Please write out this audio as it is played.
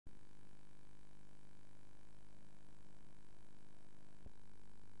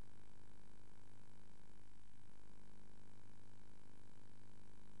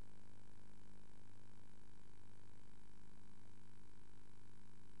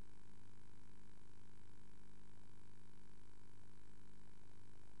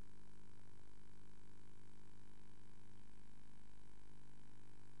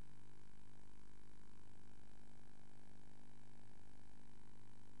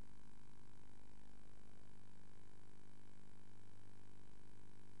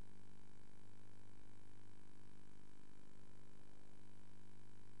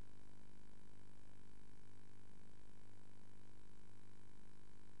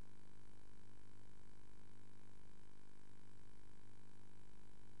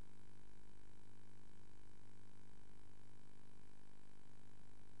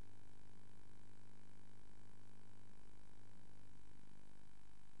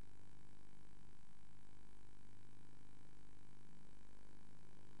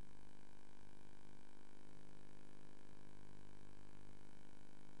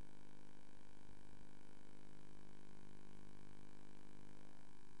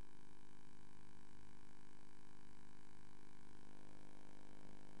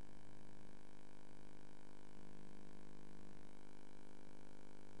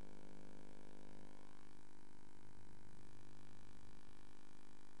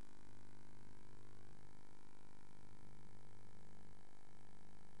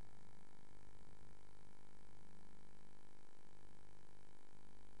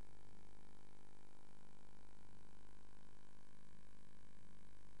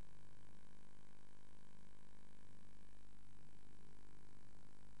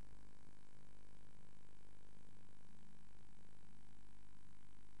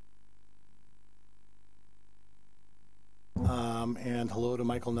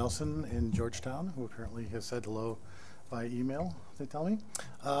Michael Nelson in Georgetown, who apparently has said hello by email, they tell me.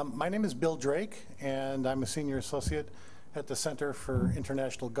 My name is Bill Drake, and I'm a senior associate at the Center for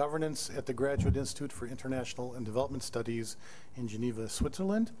International Governance at the Graduate Institute for International and Development Studies in Geneva,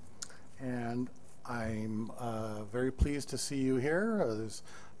 Switzerland. And I'm very pleased to see you here. There's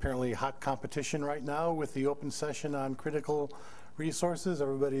apparently hot competition right now with the open session on critical resources.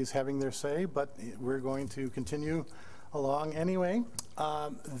 Everybody's having their say, but we're going to continue along anyway.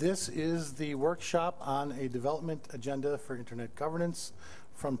 This is the workshop on a development agenda for Internet governance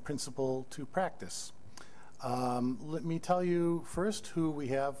from principle to practice. Let me tell you first who we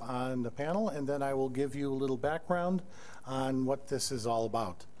have on the panel, and then I will give you a little background on what this is all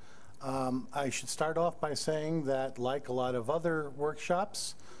about. I should start off by saying that, like a lot of other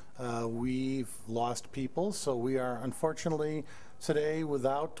workshops, we've lost people, so we are unfortunately today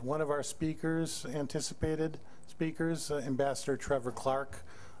without one of our speakers, anticipated speakers, Ambassador Trevor Clark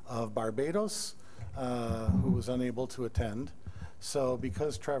of Barbados, who was unable to attend. So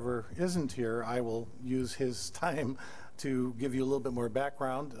because Trevor isn't here, I will use his time to give you a little bit more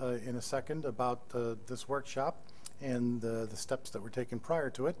background in a second about this workshop and the steps that were taken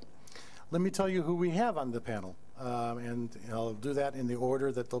prior to it. Let me tell you who we have on the panel, and I'll do that in the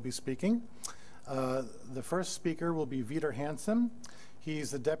order that they'll be speaking. The first speaker will be Vitor Hansen.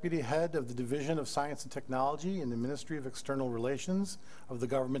 He's the Deputy Head of the Division of Science and Technology in the Ministry of External Relations of the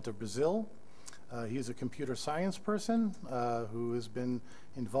Government of Brazil. He's a computer science person who has been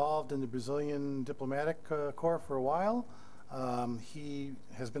involved in the Brazilian diplomatic corps for a while. He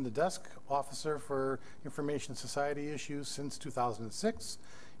has been the desk officer for information society issues since 2006.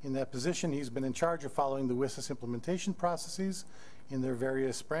 In that position, he's been in charge of following the WSIS implementation processes in their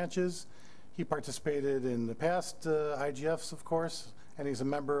various branches. He participated in the past IGFs, of course, and he's a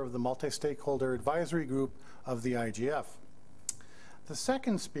member of the multi-stakeholder advisory group of the IGF. The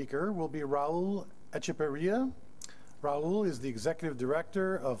second speaker will be Raul Echeperria. Raul is the Executive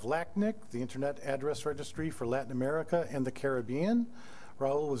Director of LACNIC, the Internet Address Registry for Latin America and the Caribbean.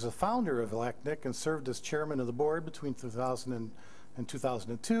 Raul was a founder of LACNIC and served as chairman of the board between 2000 and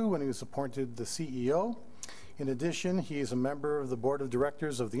 2002 when he was appointed the CEO. In addition, he is a member of the board of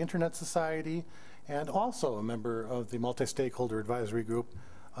directors of the Internet Society and also a member of the multi-stakeholder advisory group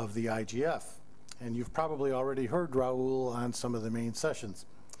of the IGF. And you've probably already heard Raul on some of the main sessions.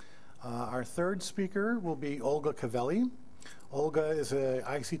 Our third speaker will be Olga Cavelli. Olga is an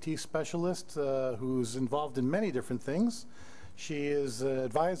ICT specialist who's involved in many different things. She is an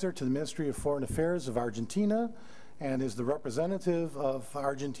advisor to the Ministry of Foreign Affairs of Argentina and is the representative of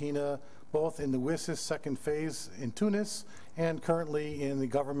Argentina both in the WSIS second phase in Tunis and currently in the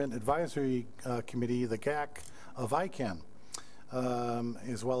Government Advisory Committee, the GAC, of ICANN.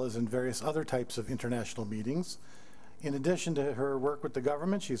 As well as in various other types of international meetings. In addition to her work with the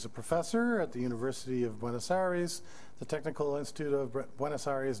government, she's a professor at the University of Buenos Aires, the Technical Institute of Buenos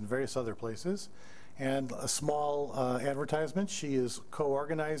Aires, and various other places. And a small advertisement, she is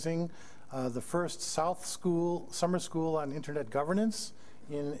co-organizing the first South School, Summer School on Internet Governance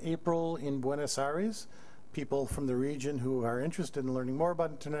in April in Buenos Aires. People from the region who are interested in learning more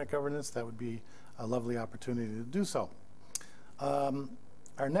about Internet governance, that would be a lovely opportunity to do so.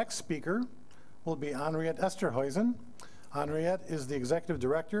 Our next speaker will be Henriette Esterhuizen. Henriette is the Executive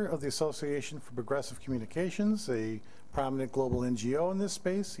Director of the Association for Progressive Communications, a prominent global NGO in this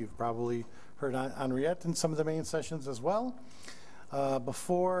space. You've probably heard Henriette in some of the main sessions as well.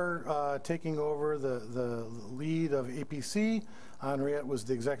 Before taking over the lead of APC, Henriette was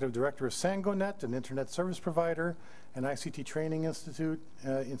the Executive Director of Sangonet, an internet service provider and ICT training institute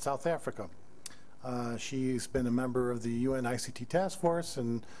in South Africa. She's been a member of the UN ICT Task Force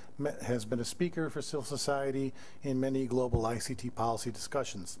and has been a speaker for civil society in many global ICT policy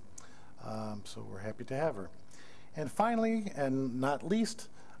discussions. So we're happy to have her. And finally, and not least,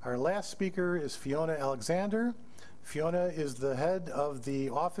 our last speaker is Fiona Alexander. Fiona is the head of the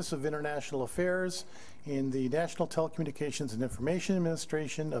Office of International Affairs in the National Telecommunications and Information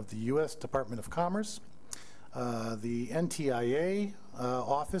Administration of the U.S. Department of Commerce. The NTIA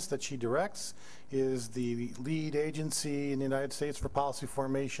office that she directs is the lead agency in the United States for policy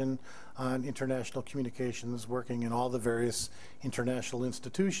formation on international communications, working in all the various international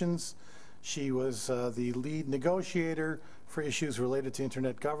institutions. She was the lead negotiator for issues related to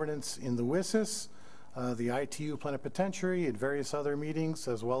internet governance in the WSIS, the ITU plenipotentiary at various other meetings,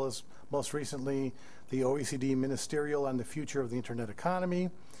 as well as most recently the OECD Ministerial on the Future of the Internet Economy.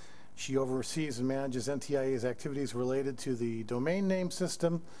 She oversees and manages NTIA's activities related to the domain name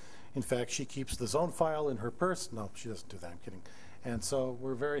system. In fact, she keeps the zone file in her purse. No, she doesn't do that, I'm kidding. And so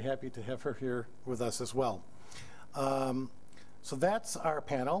we're very happy to have her here with us as well. So that's our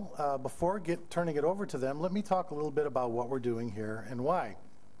panel. Before turning it over to them, let me talk a little bit about what we're doing here and why.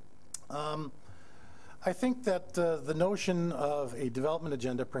 I think that the notion of a development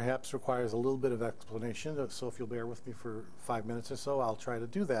agenda perhaps requires a little bit of explanation, so if you'll bear with me for 5 minutes or so, I'll try to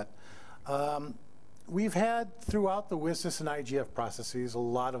do that. We've had, throughout the WSIS and IGF processes, a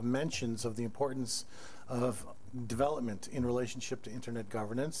lot of mentions of the importance of development in relationship to internet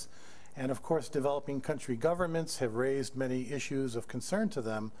governance. And of course, developing country governments have raised many issues of concern to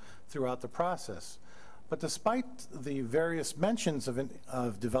them throughout the process. But despite the various mentions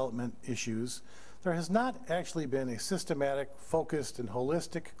of development issues, there has not actually been a systematic, focused, and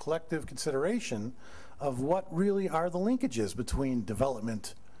holistic collective consideration of what really are the linkages between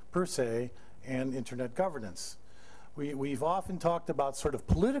development per se and internet governance. We've often talked about sort of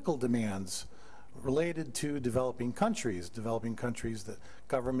political demands related to developing countries, that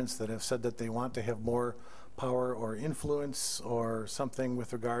governments that have said that they want to have more power or influence or something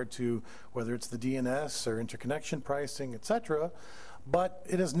with regard to whether it's the DNS or interconnection pricing, etc. But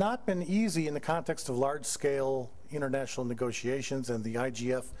it has not been easy in the context of large-scale international negotiations and the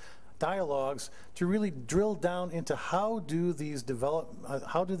IGF dialogues to really drill down into how do these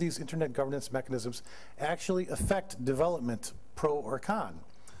internet governance mechanisms actually affect development, pro or con.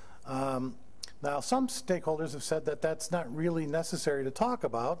 Now, some stakeholders have said that that's not really necessary to talk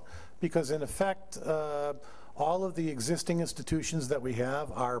about because, in effect, all of the existing institutions that we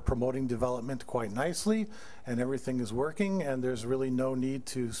have are promoting development quite nicely, and everything is working, and there's really no need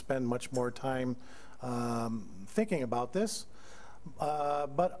to spend much more time thinking about this.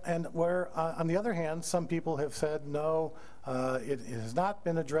 On the other hand, some people have said, no, it has not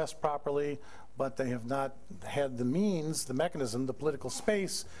been addressed properly, but they have not had the means, the mechanism, the political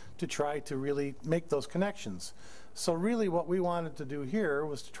space to try to really make those connections. So really what we wanted to do here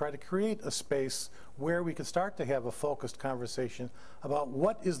was to try to create a space where we could start to have a focused conversation about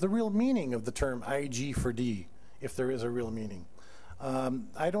what is the real meaning of the term IG for D, if there is a real meaning.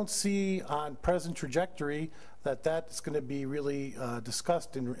 I don't see on present trajectory that that's going to be really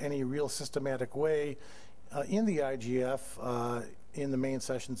discussed in any real systematic way in the IGF, in the main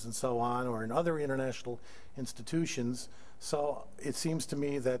sessions and so on, or in other international institutions. So it seems to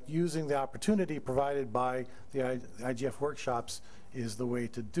me that using the opportunity provided by the IGF workshops is the way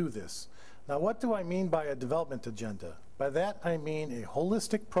to do this. Now, what do I mean by a development agenda? By that I mean a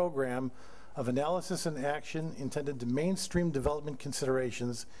holistic program of analysis and action intended to mainstream development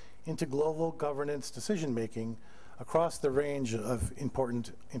considerations into global governance decision-making across the range of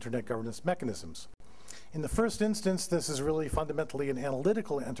important internet governance mechanisms. In the first instance, this is really fundamentally an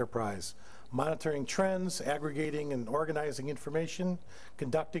analytical enterprise, monitoring trends, aggregating and organizing information,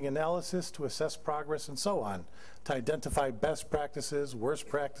 conducting analysis to assess progress, and so on, to identify best practices, worst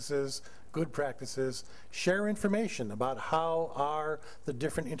practices, good practices, share information about how are the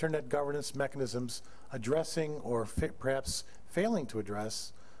different internet governance mechanisms addressing or perhaps failing to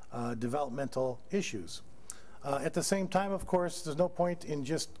address developmental issues. At the same time, of course, there's no point in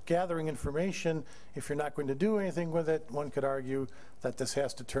just gathering information if you're not going to do anything with it. One could argue that this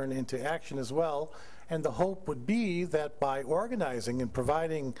has to turn into action as well. And the hope would be that by organizing and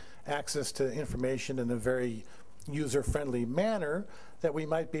providing access to information in a very user-friendly manner, that we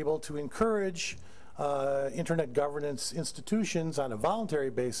might be able to encourage internet governance institutions on a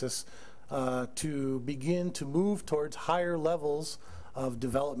voluntary basis to begin to move towards higher levels of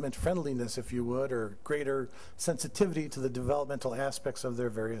development friendliness, if you would, or greater sensitivity to the developmental aspects of their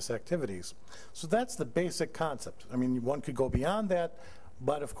various activities. So that's the basic concept. I mean, one could go beyond that,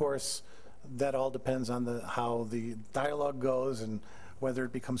 but of course, that all depends on how the dialogue goes and whether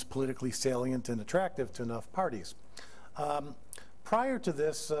it becomes politically salient and attractive to enough parties. Prior to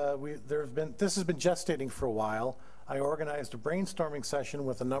this, this has been gestating for a while. I organized a brainstorming session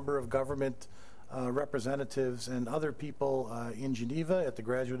with a number of government representatives and other people in Geneva at the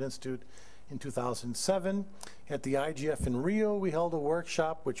Graduate Institute in 2007. At the IGF in Rio, we held a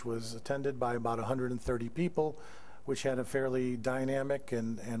workshop which was attended by about 130 people, which had a fairly dynamic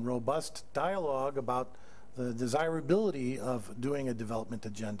and robust dialogue about the desirability of doing a development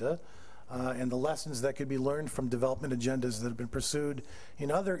agenda and the lessons that could be learned from development agendas that have been pursued in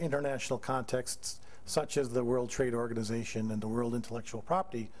other international contexts, such as the World Trade Organization and the World Intellectual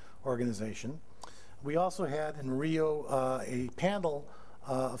Property Organization. We also had in Rio a panel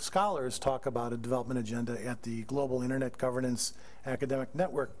of scholars talk about a development agenda at the Global Internet Governance Academic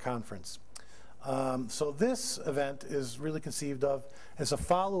Network Conference. So this event is really conceived of as a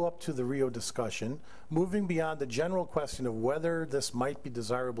follow-up to the Rio discussion, moving beyond the general question of whether this might be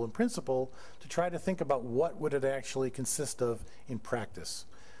desirable in principle to try to think about what would it actually consist of in practice.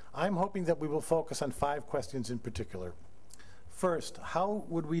 I'm hoping that we will focus on 5 questions in particular. First, how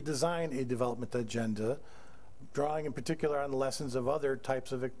would we design a development agenda, drawing in particular on the lessons of other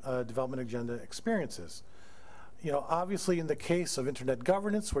types of development agenda experiences? You know, obviously in the case of internet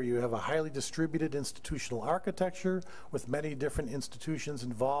governance, where you have a highly distributed institutional architecture with many different institutions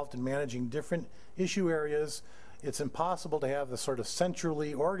involved in managing different issue areas, it's impossible to have the sort of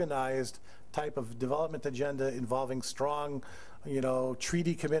centrally organized type of development agenda involving strong, you know,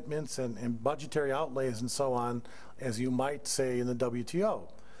 treaty commitments and budgetary outlays and so on, as you might say in the WTO.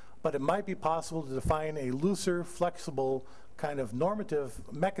 But it might be possible to define a looser, flexible kind of normative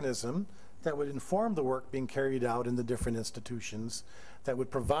mechanism that would inform the work being carried out in the different institutions, that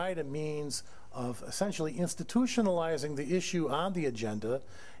would provide a means of essentially institutionalizing the issue on the agenda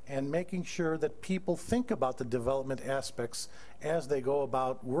and making sure that people think about the development aspects as they go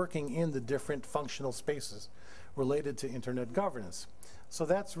about working in the different functional spaces related to internet governance. So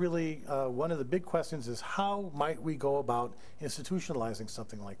that's really one of the big questions, is how might we go about institutionalizing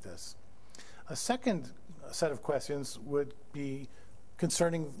something like this? A second set of questions would be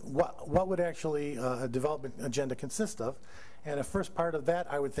concerning what would actually a development agenda consist of. And a first part of that,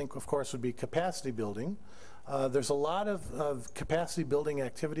 I would think, of course, would be capacity building. There's a lot of capacity building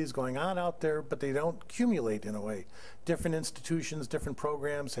activities going on out there, but they don't accumulate in a way. Different institutions, different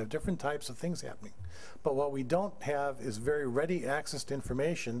programs have different types of things happening. But what we don't have is very ready access to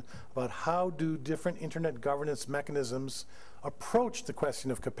information about how do different internet governance mechanisms approach the question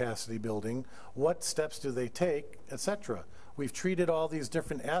of capacity building, what steps do they take, etc. We've treated all these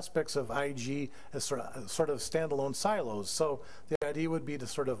different aspects of IG as sort of standalone silos. So the idea would be to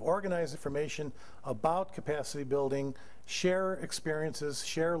sort of organize information about capacity building, share experiences,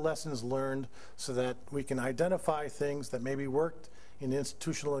 share lessons learned, so that we can identify things that maybe worked in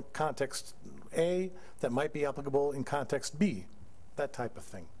institutional context A that might be applicable in context B, that type of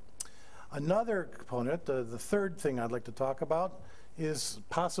thing. Another component, the third thing I'd like to talk about, is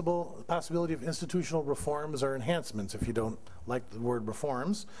possibility of institutional reforms or enhancements, if you don't like the word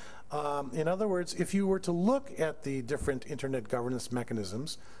reforms. In other words, if you were to look at the different internet governance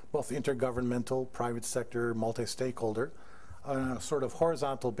mechanisms, both intergovernmental, private sector, multi-stakeholder, on a sort of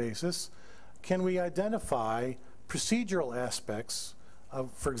horizontal basis, can we identify procedural aspects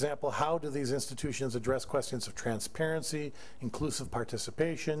of, for example, how do these institutions address questions of transparency, inclusive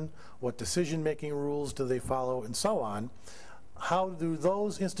participation, what decision-making rules do they follow, and so on? How do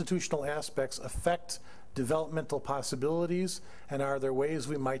those institutional aspects affect developmental possibilities, and are there ways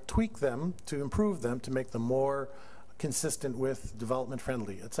we might tweak them to improve them, to make them more consistent with development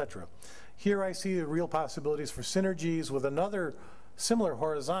friendly, etc. Here I see the real possibilities for synergies with another similar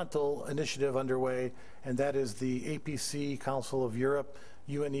horizontal initiative underway, and that is the APC Council of Europe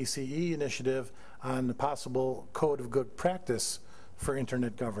UNECE initiative on the possible code of good practice for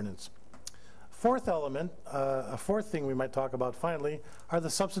internet governance. Fourth element, a fourth thing we might talk about finally, are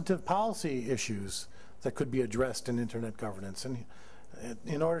the substantive policy issues that could be addressed in internet governance. And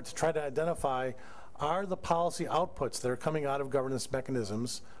in order to try to identify, are the policy outputs that are coming out of governance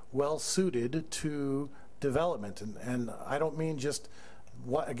mechanisms well suited to development? And I don't mean just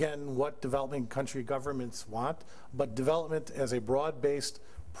what developing country governments want, but development as a broad-based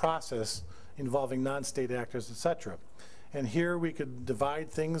process involving non-state actors, etc. And here we could divide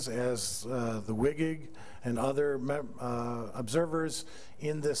things, as the WIGIG and other observers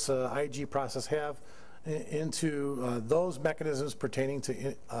in this IG process have, into those mechanisms pertaining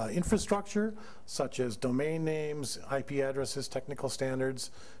to infrastructure, such as domain names, IP addresses, technical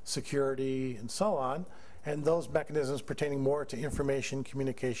standards, security, and so on, and those mechanisms pertaining more to information,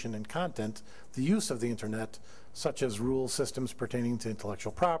 communication, and content, the use of the internet, such as rule systems pertaining to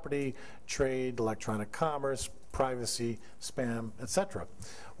intellectual property, trade, electronic commerce, privacy, spam, etc.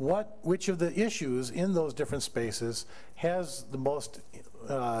 Which of the issues in those different spaces has the most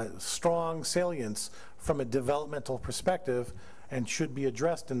strong salience from a developmental perspective and should be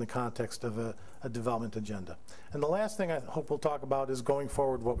addressed in the context of a development agenda? And the last thing I hope we'll talk about is going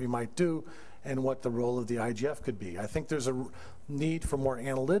forward what we might do and what the role of the IGF could be. I think there's a need for more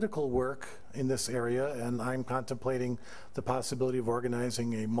analytical work in this area, and I'm contemplating the possibility of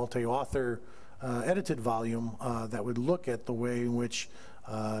organizing a multi-author edited volume that would look at the way in which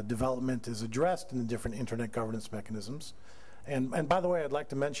development is addressed in the different internet governance mechanisms. And by the way, I'd like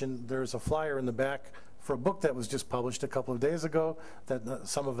to mention there's a flyer in the back for a book that was just published a couple of days ago that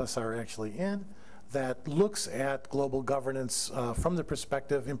some of us are actually in, that looks at global governance from the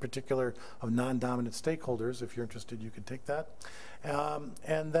perspective, in particular, of non-dominant stakeholders. If you're interested, you could take that.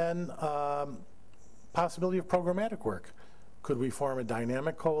 And then possibility of programmatic work. Could we form a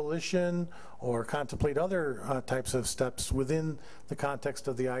dynamic coalition or contemplate other types of steps within the context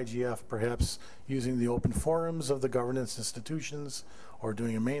of the IGF, perhaps using the open forums of the governance institutions or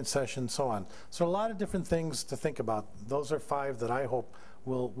doing a main session, so on. So a lot of different things to think about. Those are 5 that I hope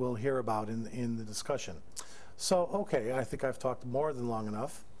we'll hear about in the discussion. So, okay, I think I've talked more than long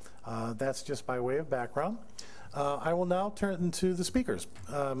enough. That's just by way of background. I will now turn to the speakers.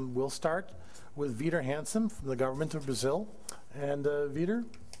 We'll start with Vitor Hansen from the government of Brazil. And Vitor,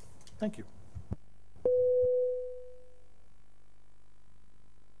 thank you.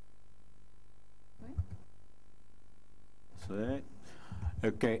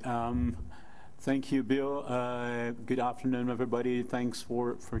 Okay, thank you, Bill. Good afternoon, everybody. Thanks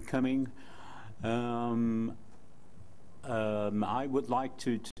for coming. I would like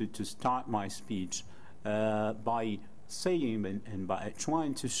to start my speech by saying and by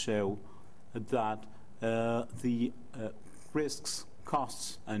trying to show that the risks,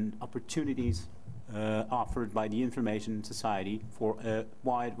 costs, and opportunities offered by the information society for a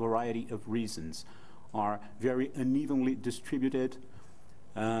wide variety of reasons are very unevenly distributed,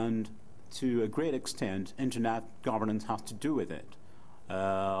 and to a great extent, internet governance has to do with it.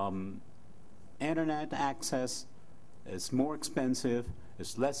 Internet access is more expensive,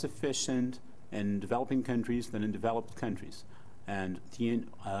 is less efficient in developing countries than in developed countries. And the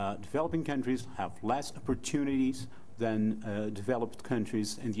developing countries have less opportunities than developed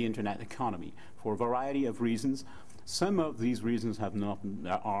countries in the internet economy for a variety of reasons. Some of these reasons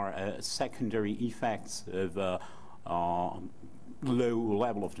are secondary effects of low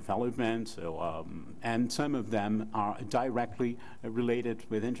level of development, so, and some of them are directly related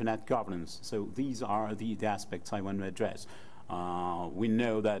with internet governance. So these are the aspects I want to address. We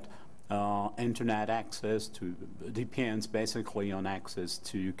know that internet access depends basically on access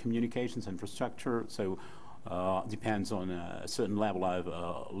to communications infrastructure, so depends on a certain level of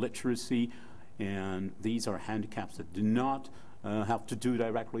literacy, and these are handicaps that do not have to do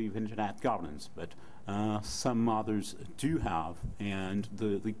directly with internet governance, but some others do have, and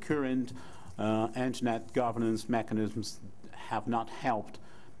the current internet governance mechanisms have not helped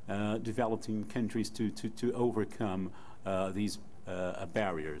developing countries to overcome these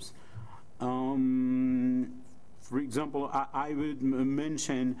barriers. For example, I would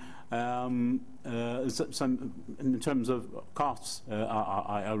mention some in terms of costs.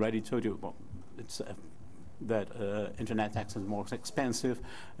 I already told you about it's that internet access is more expensive.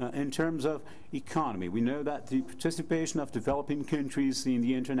 In terms of economy, we know that the participation of developing countries in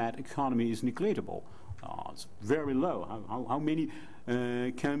the internet economy is negligible. It's very low. How many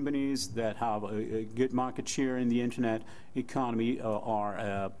companies that have a good market share in the internet economy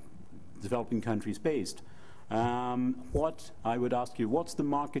are developing countries based? What I would ask you, what's the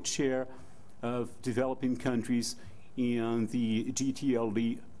market share of developing countries in the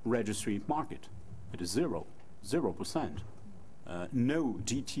GTLD registry market? It is 0%. No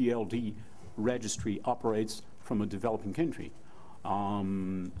GTLD registry operates from a developing country.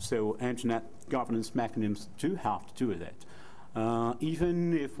 So internet governance mechanisms do have to do with it.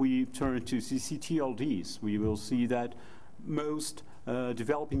 Even if we turn to CCTLDs, we will see that most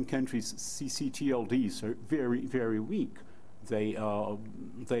developing countries' CCTLDs are very, very weak. They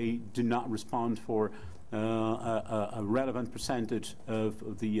do not respond for a relevant percentage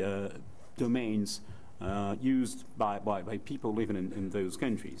of the domains used by people living in those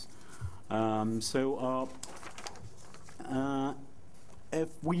countries. If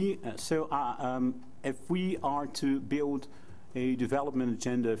we are to build a development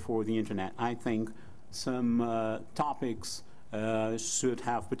agenda for the internet, I think some topics should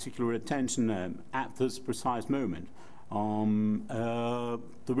have particular attention at this precise moment. The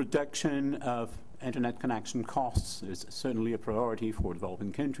reduction of internet connection costs is certainly a priority for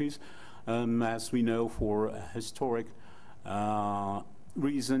developing countries. As we know, for historic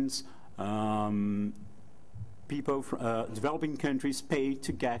reasons, people developing countries pay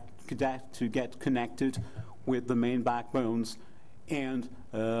to get connected with the main backbones, and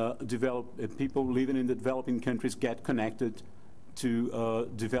people living in the developing countries get connected to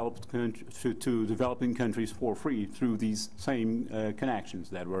developing countries for free through these same connections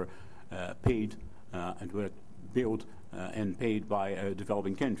that were paid and were built and paid by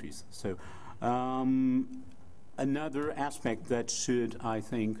developing countries. So another aspect that should, I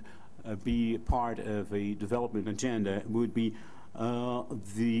think, be part of a development agenda would be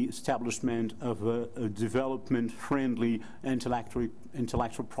the establishment of a development-friendly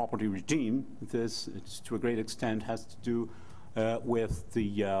intellectual property regime. This, to a great extent, has to do with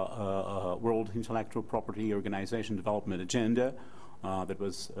the World Intellectual Property Organization Development Agenda that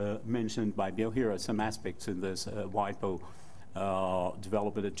was mentioned by Bill here. Some aspects in this WIPO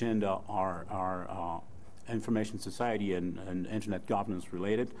development agenda are information society and internet governance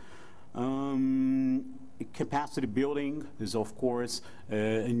related. Capacity building is, of course,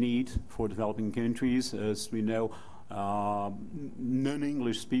 a need for developing countries. As we know,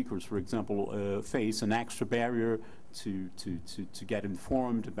 non-English speakers, for example, face an extra barrier to get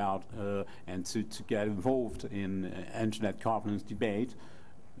informed about and to get involved in internet governance debate.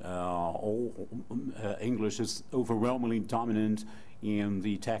 English is overwhelmingly dominant in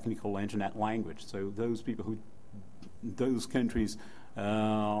the technical internet language. So those people those countries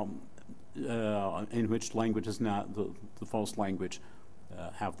in which language is not the first language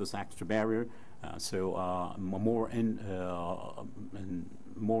have this extra barrier. More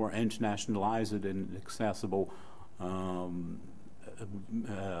internationalized and accessible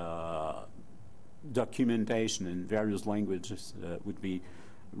documentation in various languages would be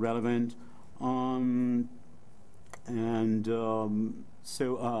relevant. I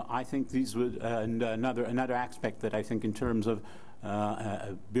think these would another aspect that I think in terms of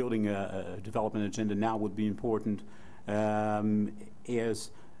building a development agenda now would be important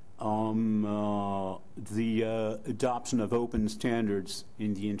is the adoption of open standards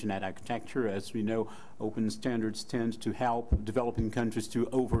in the internet architecture. As we know, open standards tend to help developing countries to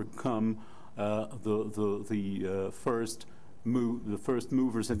overcome the first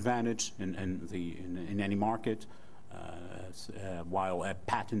mover's advantage in any market, while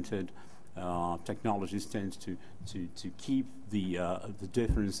patented technologies tend to keep the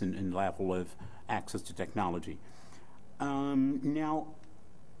difference in level of access to technology.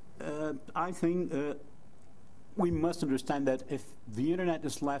 I think we must understand that if the internet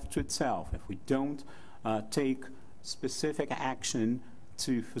is left to itself, if we don't take specific action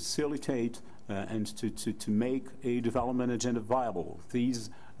to facilitate and to make a development agenda viable, these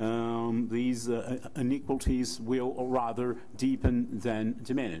inequalities will rather deepen than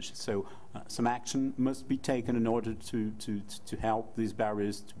diminish. So some action must be taken in order to help these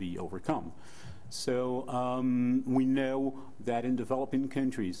barriers to be overcome. So we know that in developing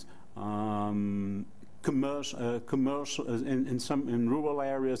countries, commercial in rural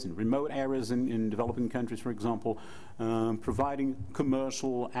areas, in remote areas, in developing countries, for example, providing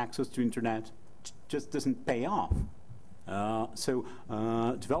commercial access to internet just doesn't pay off.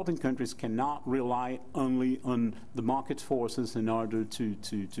 Developing countries cannot rely only on the market forces in order to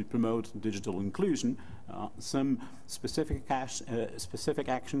promote digital inclusion. Some specific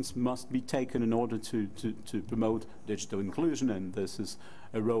actions must be taken in order to promote digital inclusion, and this is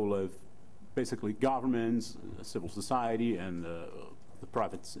a role of basically governments, civil society, and the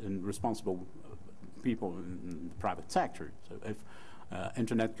private and responsible people in the private sector. So if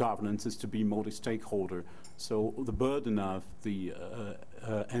internet governance is to be multi-stakeholder, so the burden of the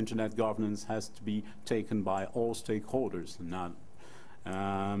internet governance has to be taken by all stakeholders, not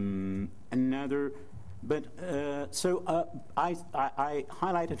another. But I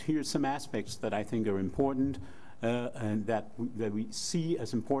highlighted here some aspects that I think are important and that we see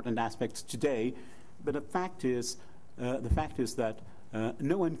as important aspects today. But the fact is that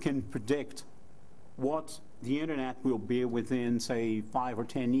no one can predict what the internet will be within, say, 5 or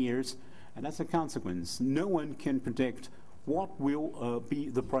 10 years, and as a consequence, no one can predict what will be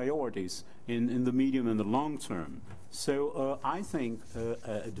the priorities in the medium and the long term. So I think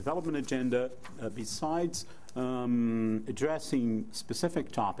a development agenda, besides addressing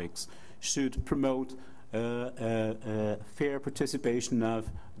specific topics, should promote fair participation of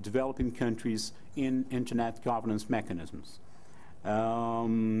developing countries in internet governance mechanisms.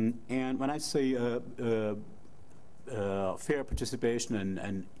 And when I say fair participation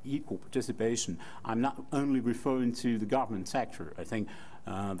and equal participation, I'm not only referring to the government sector. I think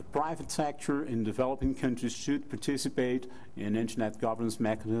the private sector in developing countries should participate in internet governance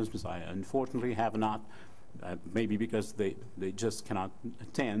mechanisms. I unfortunately have not, maybe because they just cannot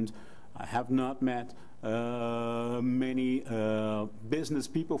attend, I have not met many business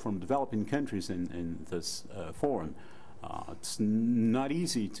people from developing countries in this forum. It's not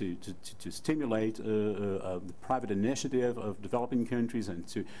easy to stimulate the private initiative of developing countries and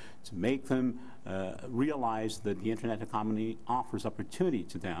to make them realize that the internet economy offers opportunity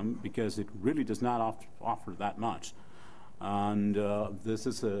to them, because it really does not offer that much. And this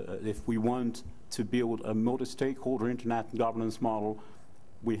is if we want to build a multi-stakeholder internet governance model,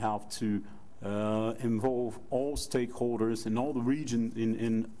 we have to involve all stakeholders in all the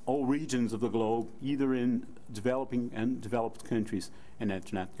in all regions of the globe, either in developing and developed countries, in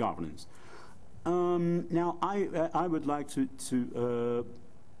internet governance. Now, I would like to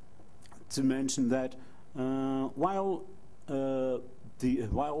mention that while the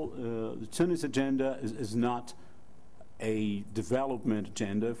Tunis agenda is not a development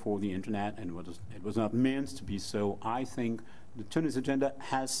agenda for the internet, and it was not meant to be so. I think the Tunis agenda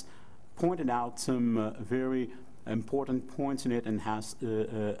has pointed out some very important points in it, and has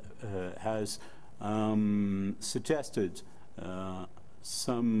suggested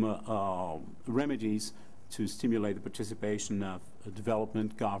some remedies to stimulate the participation of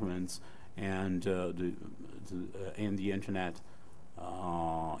development governments and the internet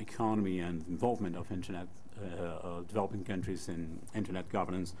economy and involvement of internet developing countries in internet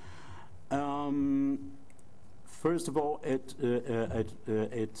governance. First of all, it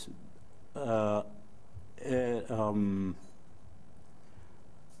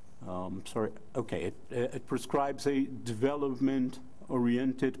prescribes a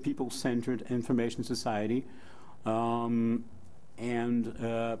development-oriented, people-centered information society, and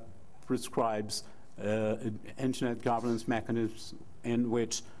prescribes internet governance mechanisms in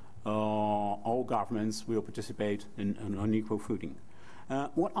which all governments will participate on equal footing.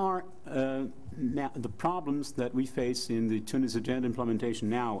 What are now the problems that we face in the Tunis agenda implementation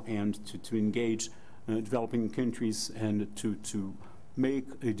now, and to engage developing countries and to make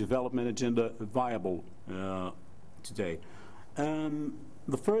a development agenda viable today?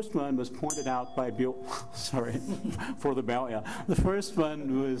 The first one was pointed out by Bill. Sorry for the bell. Yeah, the first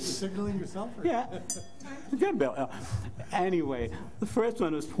one was. You're signaling yourself? Or? Yeah, good Bill. Anyway, the first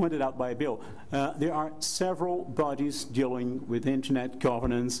one was pointed out by Bill. There are several bodies dealing with internet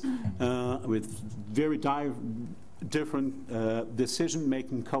governance, with very different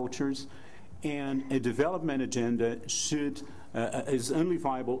decision-making cultures, and a development agenda is only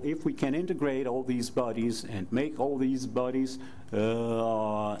viable if we can integrate all these bodies and make all these bodies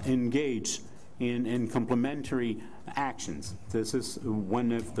engage in complementary actions. This is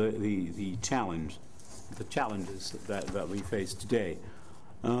one of the challenges that we face today.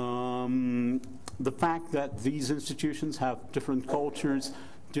 The fact that these institutions have different cultures,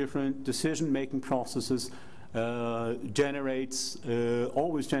 different decision-making processes, always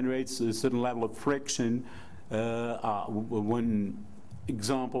generates a certain level of friction. One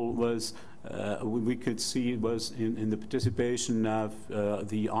example was we could see was in the participation of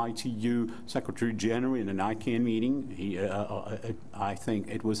the ITU Secretary General in an ICANN meeting. I think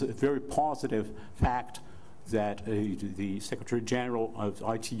it was a very positive fact that the Secretary General of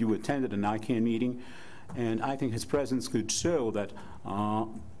ITU attended an ICANN meeting, and I think his presence could show that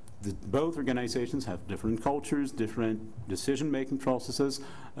both organizations have different cultures, different decision-making processes,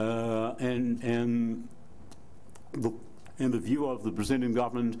 and in the view of the Brazilian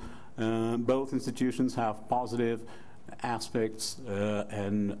government, both institutions have positive aspects,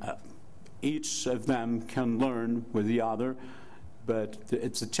 and each of them can learn with the other, but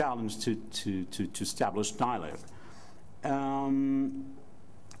it's a challenge to establish dialogue.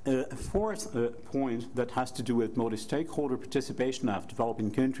 A fourth point that has to do with multi-stakeholder participation of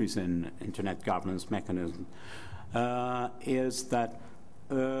developing countries in internet governance mechanism is that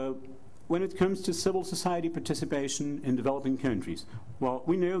when it comes to civil society participation in developing countries, well,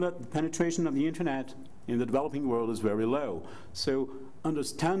 we know that the penetration of the internet in the developing world is very low. So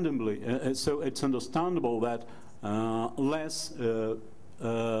understandably, it's understandable that less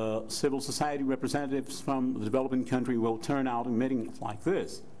civil society representatives from the developing country will turn out in meetings like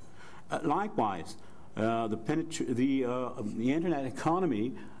this. Likewise, the internet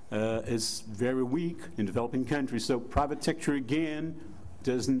economy is very weak in developing countries. So private sector again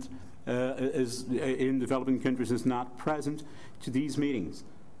doesn't in developing countries is not present to these meetings.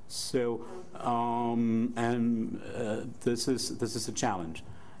 So this is a challenge.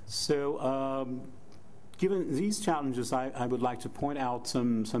 So given these challenges, I would like to point out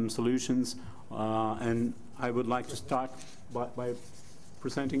some solutions, and I would like to start by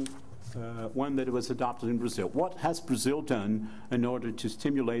presenting one that was adopted in Brazil. What has Brazil done in order to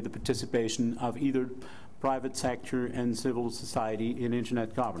stimulate the participation of either private sector and civil society in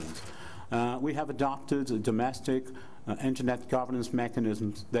internet governance? We have adopted a domestic internet governance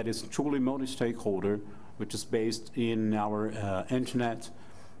mechanism that is truly multi-stakeholder, which is based in our Internet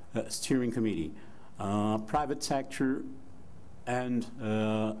Steering Committee. Private sector and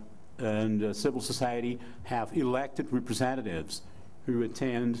civil society have elected representatives who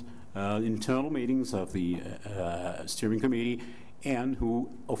attend internal meetings of the steering committee, and who,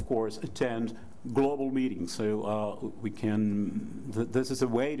 of course, attend global meetings. So we can. This is a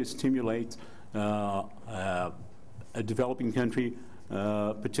way to stimulate a developing country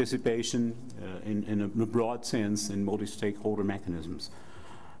participation in a broad sense in multi-stakeholder mechanisms.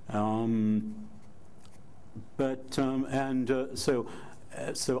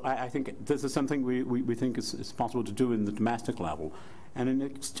 So I think this is something we think is possible to do in the domestic level. And at an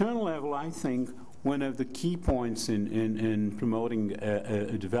external level, I think one of the key points in promoting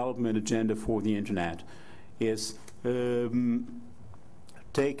a development agenda for the Internet is paying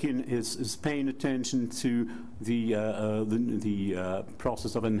attention to the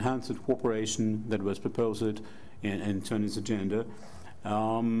process of enhanced cooperation that was proposed in Tony's agenda.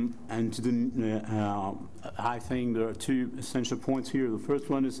 I think there are two essential points here. The first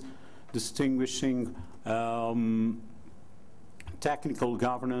one is distinguishing technical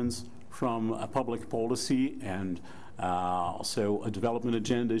governance from a public policy, and so a development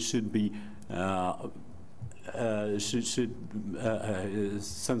agenda should be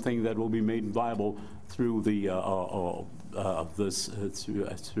something that will be made viable through the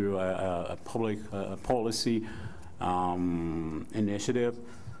through a public policy initiative.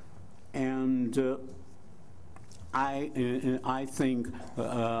 And I think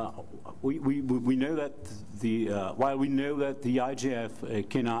we know that while we know that the IGF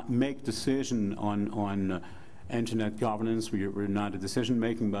cannot make decision on Internet governance, we're not a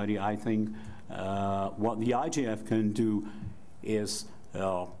decision-making body. I think what the IGF can do is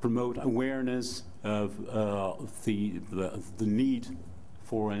promote awareness of the need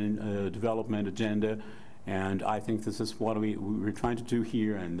for a development agenda, and I think this is what we're trying to do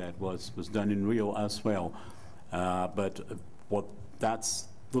here, and that was done in Rio as well. But that's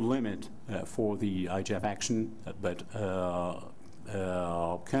the limit for the IGF action, but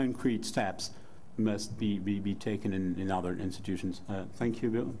concrete steps must be taken in other institutions. Thank you,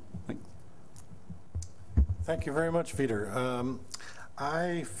 Bill. Thank you very much, Peter.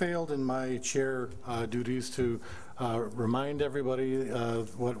 I failed in my chair duties to remind everybody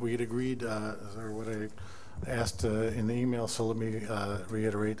of what we had agreed, or what I asked in the email, so let me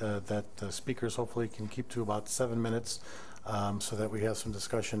reiterate that speakers hopefully can keep to about 7 minutes, so that we have some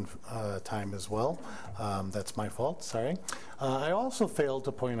discussion time as well. That's my fault, sorry. I also failed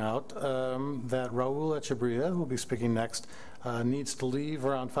to point out that Raul Echeverria, who will be speaking next, needs to leave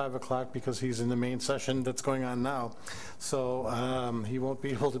around 5 o'clock because he's in the main session that's going on now. So he won't be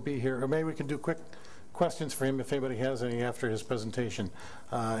able to be here. Or maybe we can do quick questions for him if anybody has any after his presentation,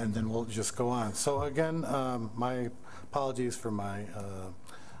 and then we'll just go on. So again, my apologies for my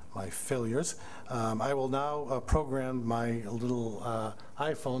failures. I will now program my little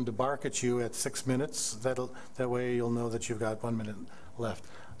iPhone to bark at you at 6 minutes. That way you'll know that you've got 1 minute left.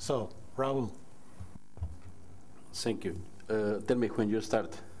 So, Raul. Thank you. Tell me when you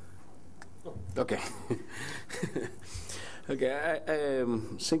start. Oh. Okay. Okay.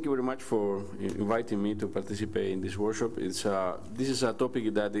 Thank you very much for inviting me to participate in this workshop. This is a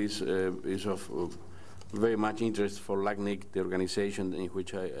topic that is of very much interest for LACNIC, the organization in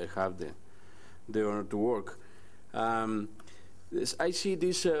which I have the honor to work. I see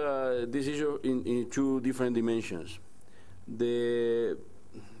this issue in two different dimensions. The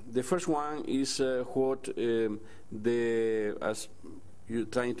first one is what as you're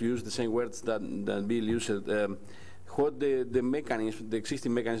trying to use the same words that Bill used, what the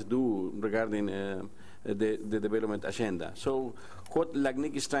existing mechanisms do regarding the development agenda. So what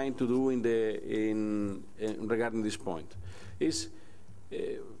LACNIC is trying to do regarding this point is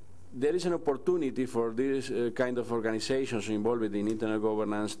there is an opportunity for this kind of organizations involved in internet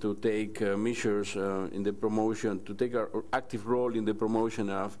governance to take measures in the promotion, to take an active role in the promotion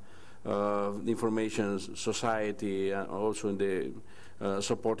of the information society, and also in the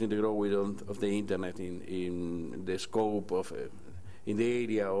supporting the growth of the internet in the scope of in the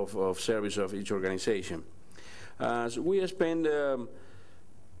area of service of each organization. So we spend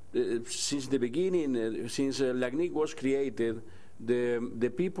since the beginning, since LACNIC was created, the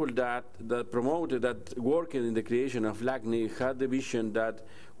people that promoted, that worked in the creation of LACNIC had the vision that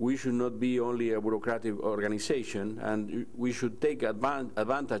we should not be only a bureaucratic organization, and we should take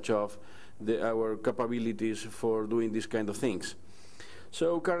advantage of our capabilities for doing these kind of things.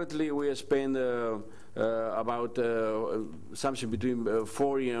 So currently we spend about something between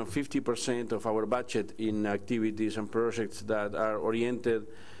 40 and 50% of our budget in activities and projects that are oriented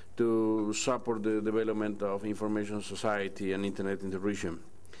to support the development of information society and internet in the region.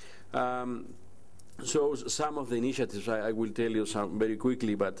 So some of the initiatives, I will tell you some very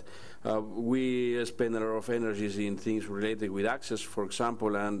quickly, but we spend a lot of energies in things related with access, for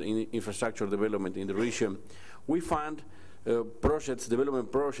example, and in infrastructure development in the region. We fund projects,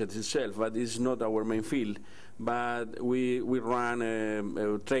 development projects itself, but it's not our main field. But we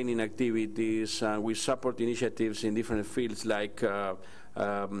run training activities, we support initiatives in different fields like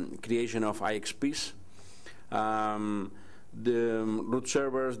creation of IXPs, the root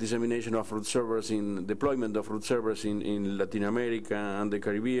servers, dissemination of root servers, in deployment of root servers in Latin America and the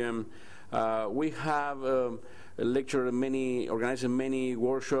Caribbean, We have organized many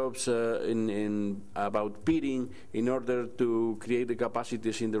workshops about peering in order to create the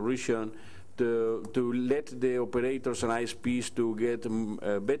capacities in the region to let the operators and ISPs to get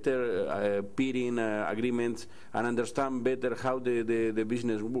better peering agreements and understand better how the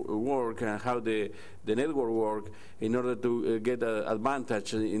business work and how the network work in order to get an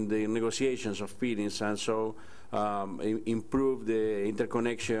advantage in the negotiations of peerings, and so improve the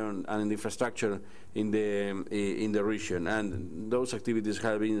interconnection and infrastructure in the region. And those activities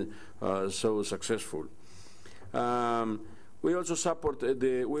have been so successful. We also support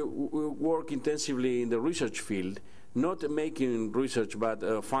we work intensively in the research field, not making research,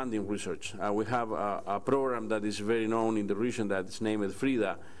 but funding research. We have a program that is very known in the region that is named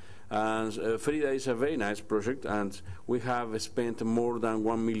FRIDA. And FRIDA is a very nice project, and we have spent more than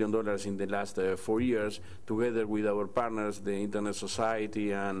 $1 million in the last 4 years, together with our partners, the Internet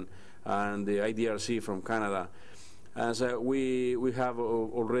Society and the IDRC from Canada. And so we have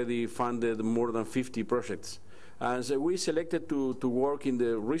already funded more than 50 projects. And so we selected to work in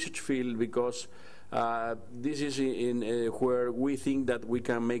the research field because this is where we think that we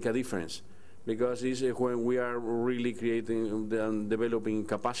can make a difference, because this is when we are really creating and developing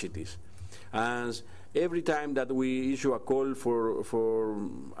capacities. And every time that we issue a call for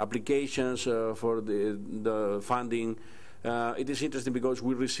applications for the funding, it is interesting because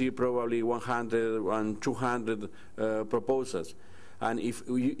we receive probably 100 and 200 proposals. And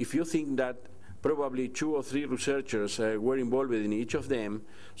if you think that probably 2 or 3 researchers were involved in each of them,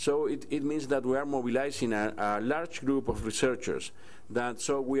 so it means that we are mobilizing a large group of researchers.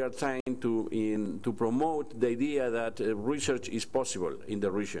 So we are trying to promote the idea that research is possible in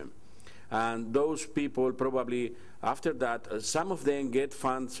the region. And those people probably, after that, some of them get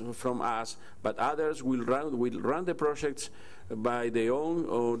funds from us, but others will run the projects by their own,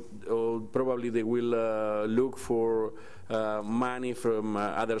 or probably they will look for money from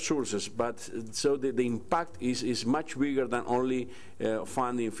other sources. But so the impact is much bigger than only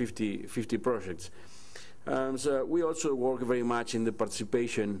funding 50 projects. So we also work very much in the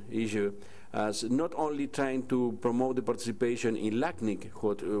participation issue, as not only trying to promote the participation in LACNIC,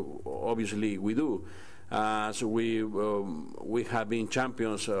 what obviously we do. So we have been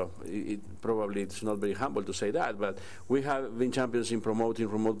champions. Probably it's not very humble to say that, but we have been champions in promoting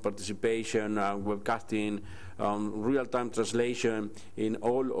remote participation, webcasting, real-time translation in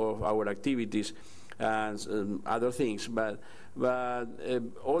all of our activities, and other things. But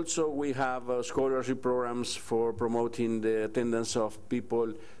also we have scholarship programs for promoting the attendance of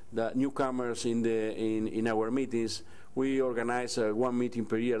people, the newcomers in our meetings. We organize one meeting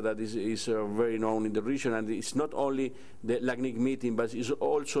per year that is very known in the region, and it's not only the LACNIC meeting, but it's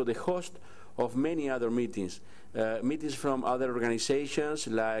also the host of many other meetings. Meetings from other organizations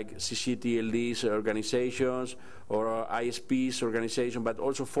like CCTLD's organizations or ISP's organization, but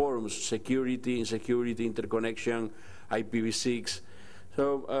also forums, security, insecurity, interconnection, IPv6.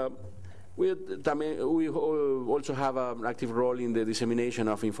 So we also have an active role in the dissemination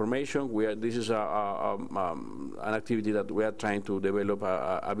of information. This is an activity that we are trying to develop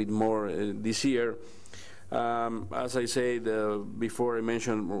a bit more this year. As I said before, I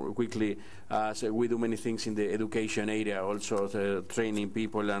mentioned quickly, so we do many things in the education area, also training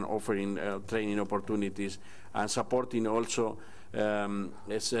people and offering training opportunities, and supporting also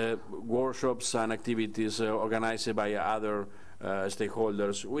workshops and activities organized by other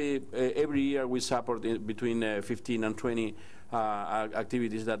stakeholders. Every year we support between 15 and 20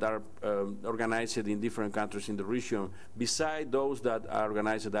 activities that are organized in different countries in the region, beside those that are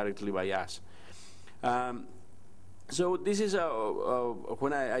organized directly by us. So this is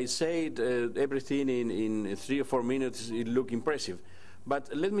when I say everything in 3 or 4 minutes, it looks impressive. But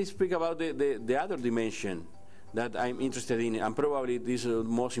let me speak about the other dimension that I'm interested in, and probably this is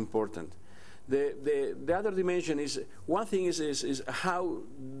most important. The other dimension is, one thing is how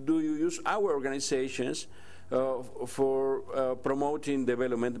do you use our organizations for promoting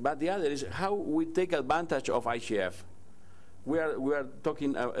development, but the other is how we take advantage of IGF. We are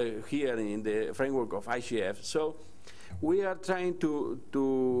talking here in the framework of IGF. So we are trying to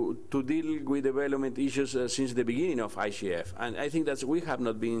deal with development issues since the beginning of IGF, and I think that we have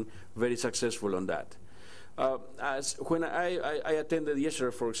not been very successful on that. When I attended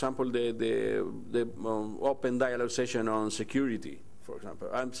yesterday, for example, the open dialogue session on security, for example,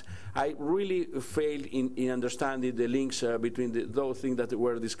 and I really failed in understanding the links between those things that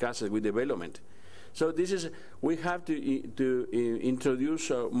were discussed with development. So we have to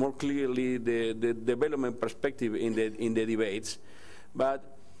introduce more clearly the development perspective in the debates,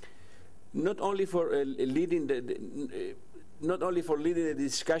 but not only for leading not only for leading the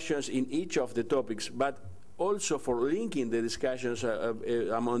discussions in each of the topics, but also for linking the discussions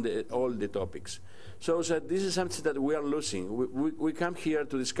among all the topics. So this is something that we are losing. We come here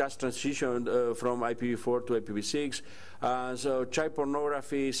to discuss transition from IPv4 to IPv6, so child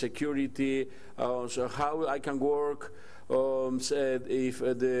pornography, security, so how I can work, how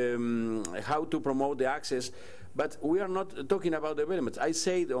to promote the access, but we are not talking about development. I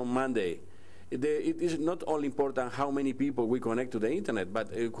said on Monday, it is not only important how many people we connect to the internet,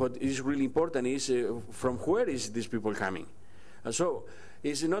 but what is really important is from where is these people coming. And so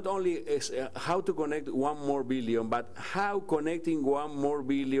it's not only how to connect 1 more billion, but how connecting 1 more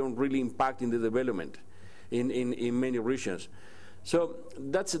billion really impacting the development in many regions. So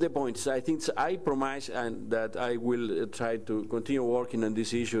that's the point. So I think I promise that I will try to continue working on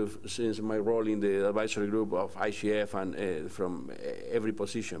this issue since my role in the advisory group of IGF and from every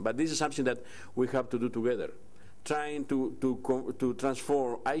position. But this is something that we have to do together, trying to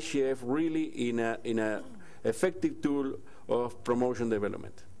transform IGF really in a effective tool of promotion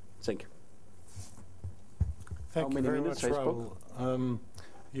development. Thank you. Thank you very much, Raul.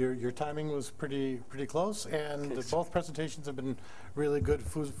 Your timing was pretty close, and both presentations have been really good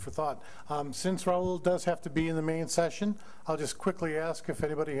food for thought. Since Raul does have to be in the main session, I'll just quickly ask if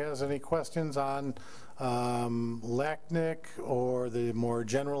anybody has any questions on LACNIC or the more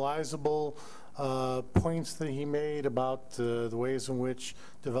generalizable points that he made about the ways in which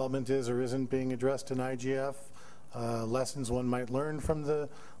development is or isn't being addressed in IGF, lessons one might learn from the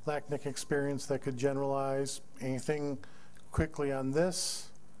LACNIC experience that could generalize. Anything quickly on this?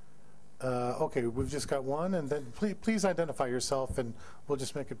 Okay, we've just got one, and then please identify yourself, and we'll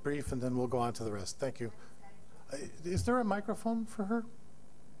just make it brief, and then we'll go on to the rest. Thank you. Is there a microphone for her?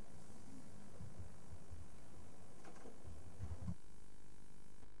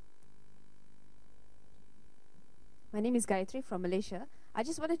 My name is Gayatri from Malaysia. I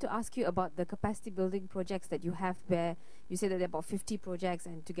just wanted to ask you about the capacity building projects that you have, where you said that there are about 50 projects,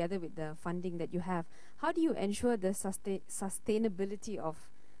 and together with the funding that you have, how do you ensure the sustainability of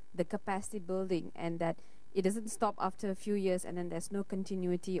the capacity building, and that it doesn't stop after a few years and then there's no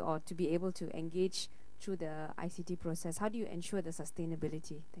continuity, or to be able to engage through the ICT process? How do you ensure the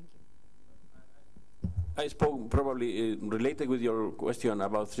sustainability? Thank you. I spoke probably related with your question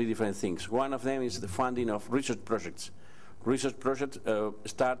about 3 different things. One of them is the funding of research projects. Research projects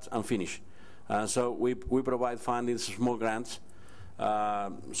start and finish. So we provide funding, small grants.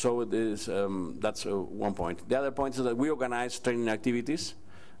 So that's one point. The other point is that we organize training activities.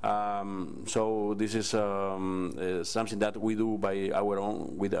 So this is something that we do by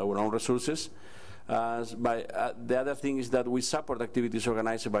with our own resources. The other thing is that we support activities